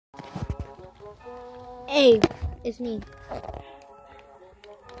Hey, it's me.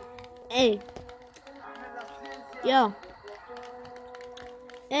 Hey. Yo.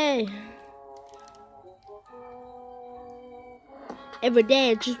 Hey. Every day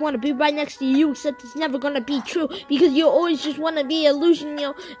I just want to be right next to you, except it's never gonna be true, because you always just want to be illusion,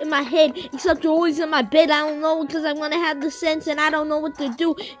 in my head, except you're always in my bed. I don't know, because I'm gonna have the sense, and I don't know what to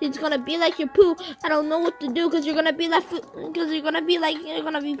do. It's gonna be like your poo. I don't know what to do, because you're gonna be playing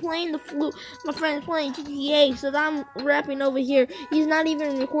the flute. My friend's playing GTA, so I'm rapping over here. He's not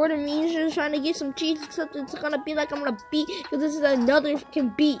even recording me. He's just trying to get some cheese, except it's gonna be like I'm gonna beat, because this is another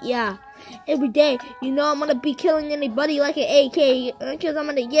freaking beat, yeah. Every day, I'm gonna be killing anybody like an AK, cause I'm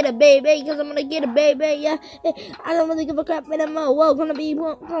gonna get a baby, yeah. I don't really give a crap anymore. Whoa, gonna be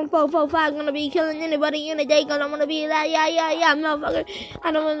 445, gonna be killing anybody in a day, cause I'm gonna be that, yeah, motherfucker.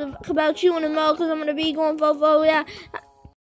 I don't wanna talk about you anymore, cause I'm gonna be going 4, yeah.